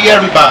anybody and we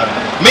everybody.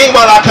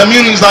 Meanwhile, our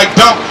communities like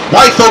dump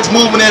white folks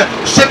moving in,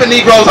 shipping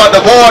Negroes out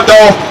to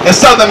Waldorf in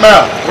Southern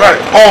Maryland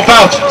on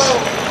vouchers.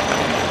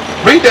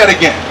 Read that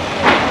again.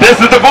 This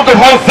is the book of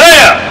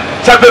Hosea,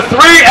 chapter 3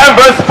 and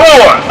verse 4.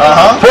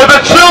 For the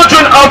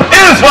children of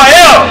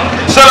Israel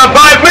shall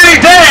abide many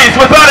days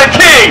without a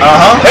king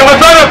and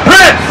without a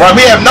prince. Right,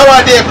 we have no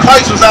idea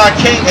Christ was our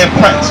king and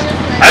prince.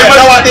 We have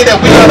no idea that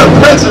we are the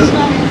princes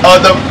of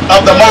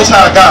the Most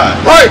High God.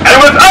 Right, and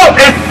without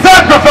a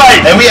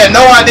sacrifice. And we had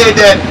no idea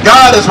that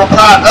God has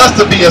required us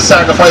to be a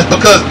sacrifice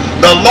because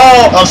the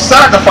law of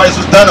sacrifice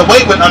was done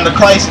away with under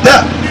Christ's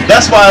death.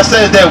 That's why it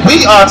says that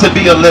we are to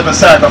be a living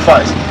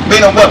sacrifice.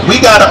 Meaning what? We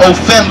got to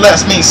offend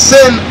less, means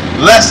sin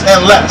less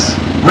and less.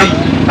 Read.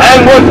 And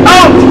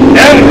without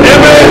an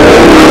image.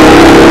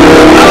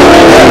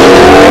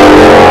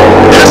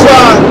 That's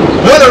why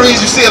one of the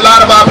reasons you see a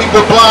lot of our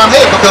people with blonde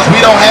hair, because we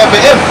don't have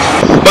an image.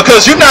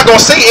 Because you're not going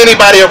to see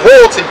anybody of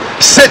royalty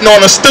sitting on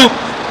a stoop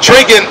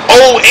drinking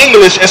Old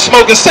English and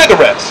smoking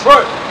cigarettes.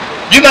 Right.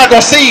 You're not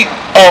going to see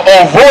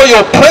a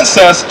royal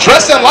princess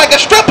dressing like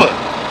a stripper.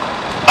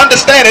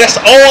 Understand it,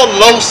 that's all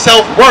low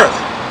self-worth.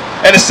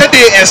 And to sit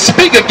there and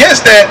speak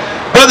against that,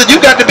 brother, you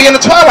got to be in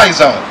the twilight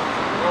zone.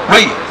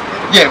 Read.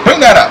 Yeah,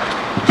 bring that up.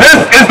 This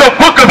is the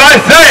book of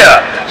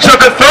Isaiah,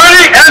 chapter 30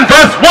 and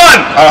verse 1.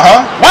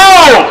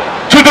 Woe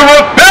to the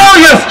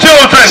rebellious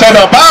children. So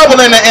the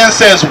Bible in the end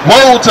says,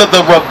 woe to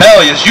the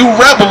rebellious. You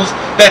rebels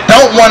that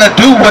don't want to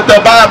do what the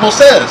Bible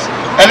says.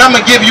 And I'm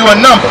going to give you a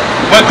number.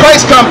 When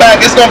Christ come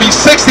back, it's going to be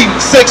 66%.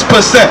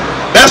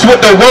 That's what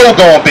the woe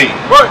going to be.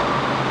 Right.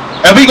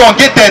 And we going to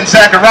get that in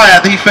Zechariah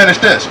after he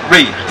finished this.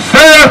 Read.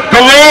 Saith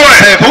the Lord.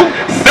 Saith who?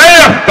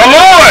 Saith the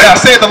Lord. Yeah,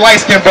 saith the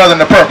light-skinned brother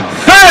in the purple.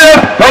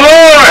 Saith the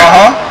Lord.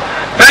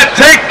 That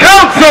take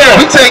counsel.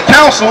 We take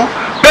counsel.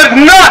 But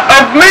not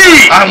of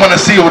me. I want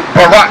to see what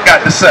Barack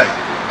got to say.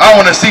 I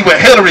want to see what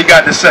Hillary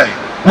got to say.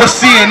 What's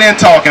CNN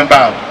talking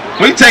about?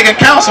 We taking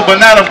counsel, but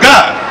not of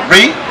God.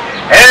 Read.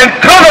 And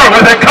cover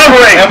with a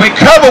covering. And we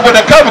cover with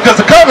a cover, because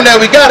the covering that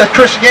we got is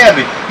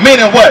Christianity.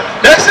 Meaning what?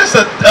 That's just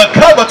a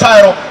cover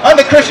title.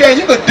 Under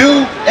Christianity, you could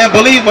do and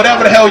believe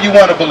whatever the hell you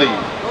want to believe.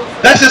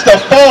 That's just a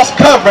false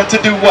covering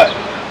to do what?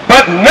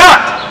 But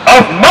not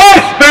of my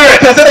spirit.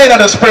 Because it ain't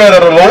of the spirit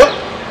of the Lord.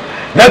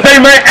 That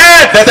they may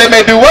add. That they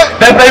may do what?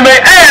 That they may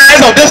add.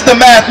 So this the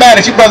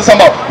mathematics. You brothers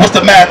talking about, what's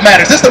the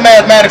mathematics? This the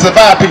mathematics of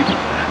our people.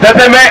 That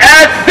they may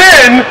add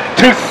sin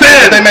to sin.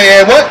 That they may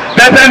add what?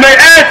 That they may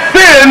add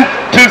sin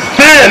to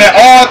sin. And they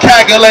all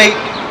calculate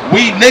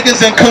we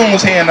niggas and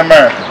coons here in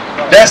America.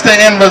 That's the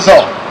end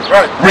result.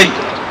 Right. Read.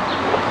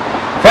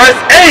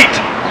 Verse 8.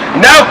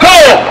 Now go,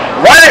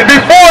 write it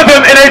before them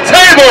in a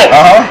table,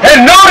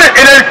 and note it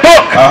in a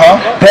book,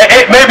 that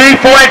it may be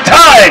for a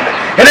time,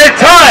 in a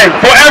time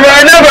forever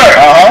and ever,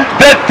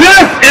 that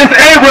this is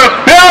a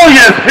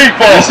rebellious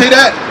people. You see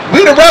that?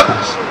 We the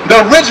rebels, the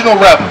original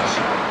rebels.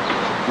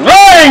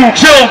 Lying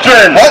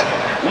children. What?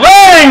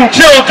 Lying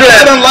children.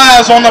 Telling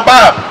lies on the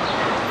Bible.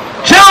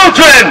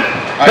 Children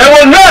that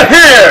will not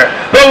hear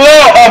the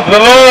law of the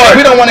Lord.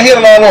 We don't want to hear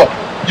the law of the Lord.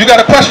 You got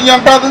a question,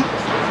 young brother?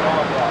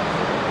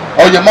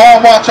 Or your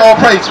mom watch All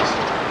Praises?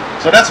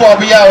 So that's why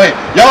we out here.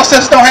 Y'all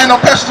sisters don't have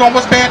no questions on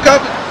what's being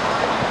covered?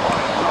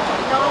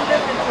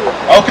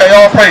 Okay,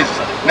 All Praises.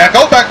 Now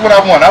go back to what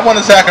I want. I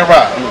want to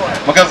Zechariah.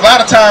 Because a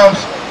lot of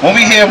times when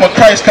we hear when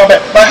Christ come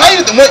back, but how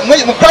you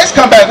when Christ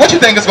come back, what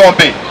you think it's going to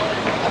be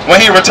when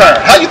he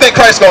returns? How you think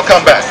Christ's going to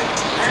come back?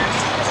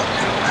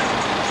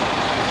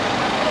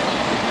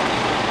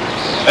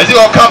 Is he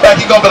going to come back?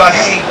 He going to be like,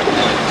 hey,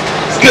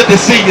 it's good to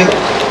see you.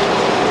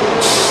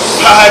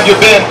 How have you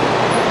been?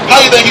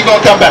 How you think he's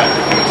going to come back?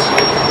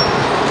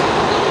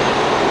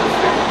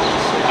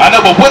 I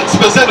know, but what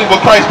specifically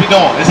will Christ be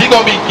doing? Is he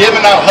going to be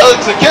giving out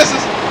hugs and kisses?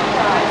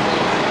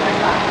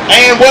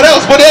 And what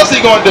else? What else is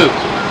he going to do?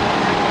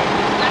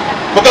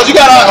 Because you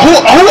got to,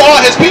 who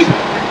are his people?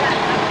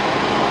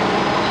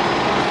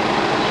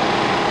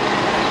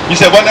 You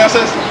said what now,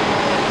 sis?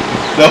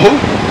 The who?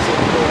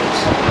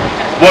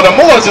 Well, the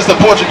Moors is the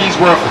Portuguese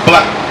word for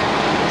black.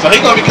 So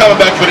he's going to be coming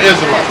back for the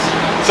Israelites.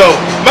 So,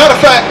 matter of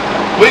fact,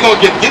 we're going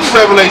to give me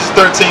Revelation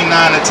 13, 9,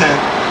 and 10.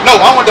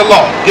 No, I want the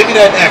law. Give me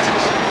that in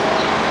Exodus.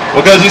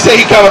 Because you say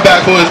he coming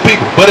back for his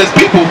people. But his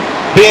people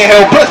being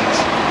held prisoners.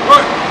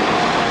 Right.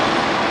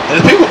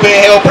 His people being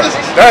held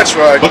prisoners. That's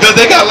right. Because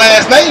they got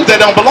last names that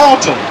don't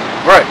belong to them.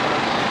 Right.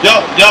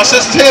 Y'all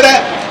sisters hear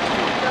that?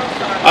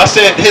 I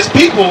said his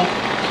people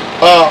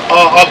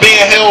are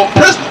being held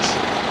prisoners.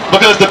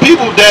 Because the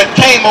people that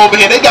came over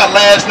here, they got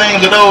last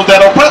names of those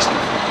that oppressed them.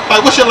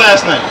 Like, what's your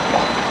last name?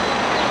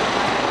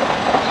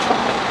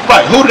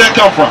 Right, who did that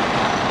come from?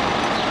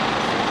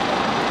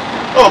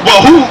 Oh,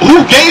 well,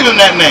 who gave him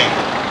that name?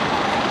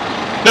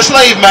 The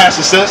slave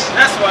master, sis.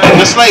 That's right.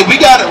 The slave. We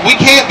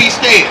can't be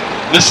scared.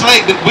 The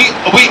slave.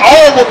 We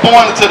all were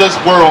born into this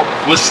world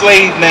with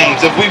slave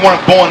names. If we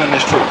weren't born in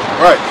this truth,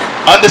 Right.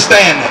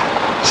 understand that.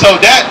 So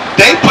that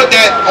they put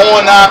that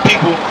on our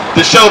people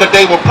to show that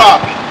they were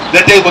property,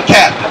 that they were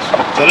captives.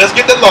 So let's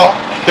get the law,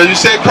 because you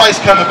said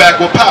Christ coming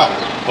back with power.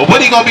 But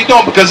what are you going to be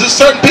doing? Because there's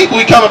certain people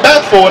he coming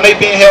back for, and they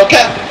being held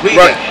captive. Read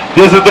Right. that.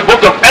 This is the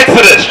book of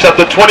Exodus,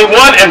 chapter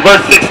 21 and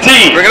verse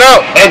 16. Bring it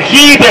out. And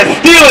he that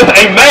stealeth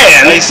a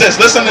man. Hey sis,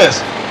 listen to this.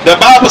 The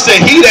Bible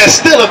said, he that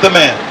stealeth the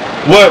man.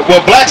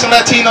 Were blacks and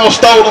Latinos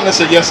stolen?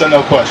 It's a yes or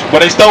no question. Were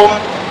they stolen?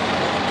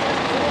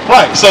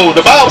 Right. So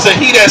the Bible said,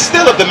 he that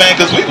stealeth the man,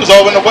 because we was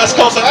over in the west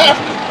coast of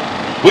Africa.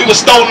 We was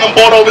stolen and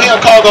brought over here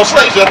in cargo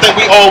slaves. I think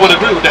we all would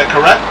agree with that,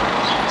 correct?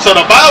 So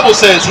the Bible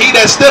says, he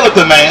that stealeth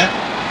the man.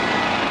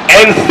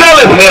 And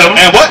selleth him.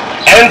 And what?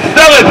 And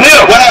selleth him.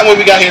 What happened when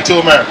we got here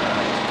to America?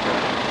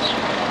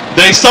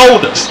 They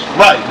sold us.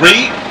 Right.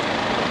 Read.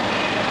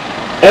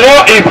 Or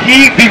if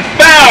he be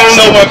found.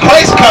 So when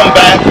Christ come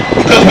back,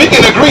 because we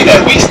can agree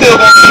that we still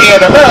going to be here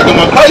in America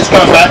when Christ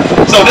come back,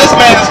 so this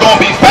man is going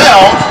to be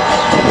found.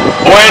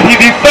 Or if he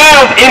be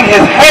found in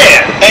his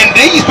hand. And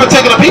these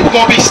particular people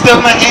going to be still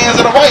in the hands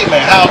of the white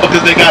man. How?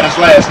 Because they got his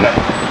last name.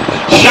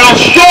 Shall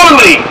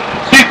surely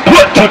be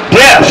put to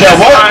death. Shall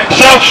what?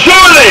 Shall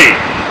surely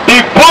be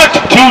put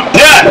to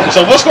death.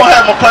 So what's going to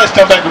happen when Christ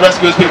come back to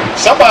rescue his people?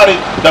 Somebody,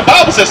 the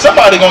Bible says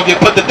somebody going to get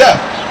put to death.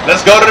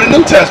 Let's go to the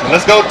New Testament.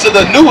 Let's go to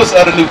the newest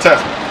of the New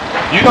Testament.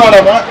 You know what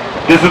I want?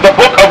 This is the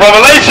book of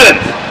Revelation,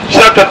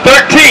 chapter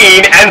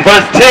 13 and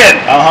verse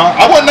 10.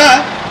 I want 9.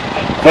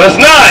 Verse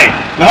 9.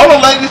 Now hold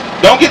on, ladies.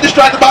 Don't get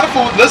distracted by the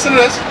food. Listen to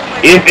this.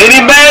 If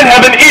any man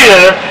have an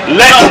ear,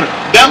 let him.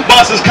 Them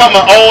buses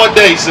coming all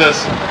day,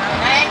 sis.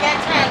 I ain't got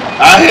time.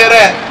 I hear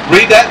that.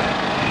 Read that.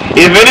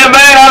 If any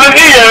man have an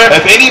ear,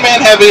 If any man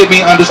have ear,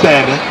 be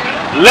understanding.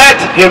 let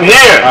him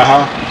hear.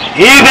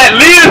 He that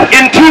leadeth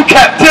into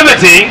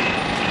captivity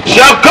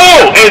shall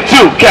go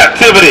into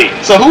captivity.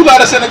 So who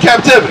let us into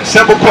captivity?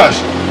 Simple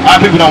question. Our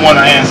people don't want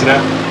to answer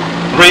that.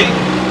 Read.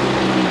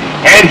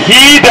 And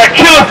he that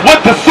killeth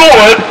with the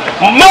sword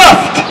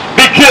must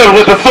be killed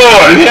with the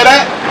sword. You hear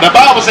that? The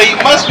Bible says he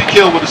must be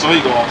killed with the sword.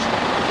 He goes.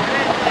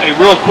 Hey,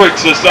 real quick,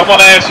 sister, I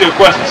want to ask you a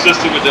question,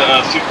 sister with the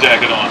suit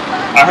jacket on.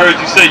 I heard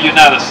you say you're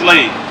not a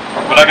slave,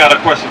 but I got a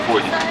question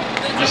for you.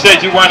 You said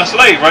you weren't a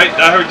slave, right?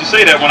 I heard you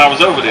say that when I was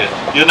over there.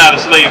 You're not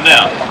a slave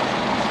now.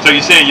 So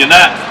you're saying you're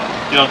not?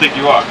 You don't think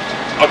you are?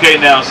 Okay,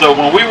 now, so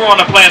when we were on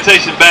a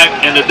plantation back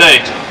in the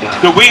day,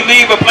 could we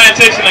leave a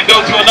plantation and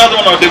go to another one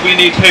loan, or did we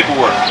need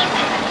paperwork?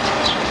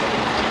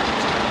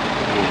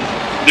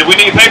 Did we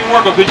need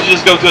paperwork, or could you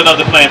just go to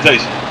another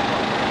plantation?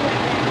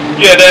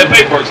 Yeah, they had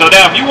paperwork. So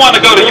now if you want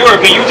to go to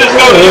Europe, can you just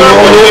go to Europe,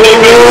 or do you need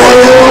paperwork?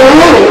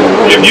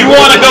 If you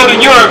want to go to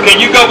Europe, can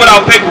you go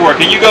without paperwork?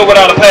 Can you go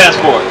without a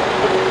passport?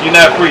 You're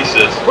not free,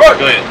 sis. Go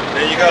ahead.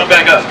 There you go. Come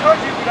back up.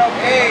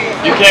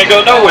 You can't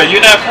go nowhere.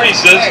 You're not free,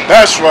 sis.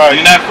 That's right.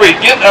 You're not free.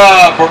 Get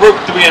Baruch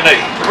 3 and 8.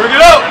 Bring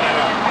it up.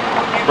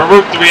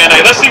 Baruch 3 and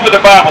 8. Let's see what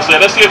the Bible says.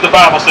 Let's see if the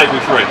Bible says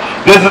we're free.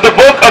 This is the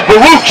book of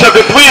Baruch,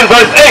 chapter 3 and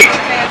verse 8.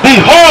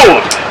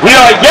 Behold, we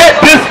are yet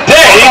this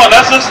day. Hold on,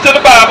 let's listen to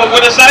the Bible.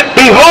 What it say?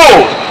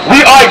 Behold,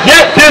 we are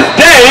yet this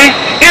day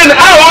in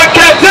our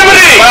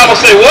captivity. The Bible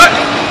say what?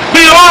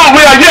 Behold,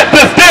 we are yet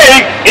this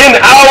day in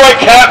our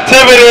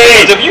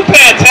captivity. If you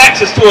paying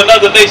taxes to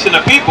another nation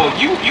of people,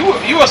 you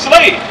a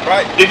slave.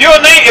 Right. If your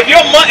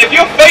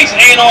face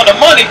ain't on the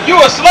money, you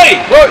a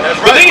slave. Right.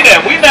 That's right. Believe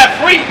that. We not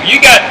free.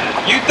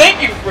 You think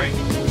you free.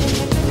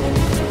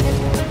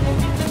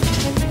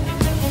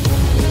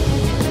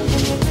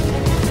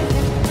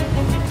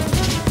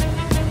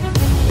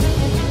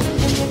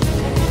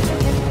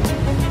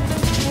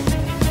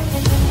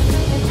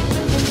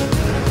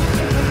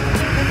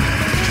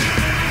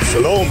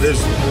 Shalom,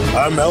 Israel.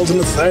 I'm Elder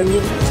Nathaniel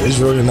of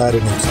Israel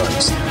United in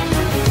Christ.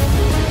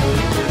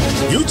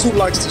 YouTube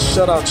likes to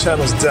shut our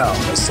channels down,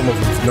 as some of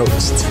you have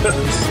noticed,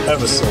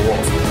 ever so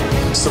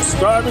often.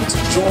 Subscribing to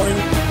join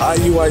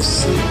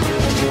IUIC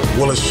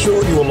will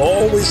assure you will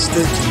always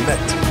stay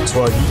connected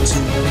to our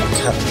YouTube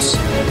accounts.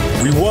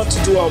 We want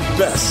to do our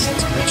best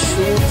to make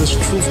sure this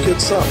truth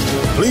gets out.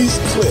 Please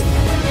click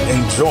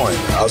and join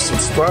our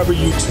subscriber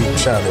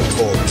YouTube channel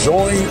called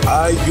Join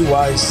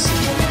IUIC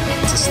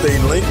to stay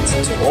linked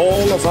to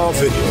all of our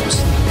videos.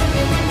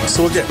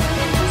 So again,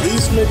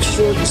 please make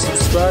sure you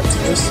subscribe to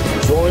this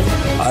Join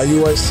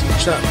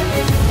IUIC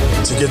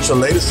channel to get your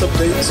latest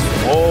updates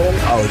from all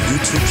our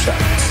YouTube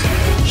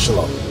channels.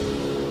 Shalom.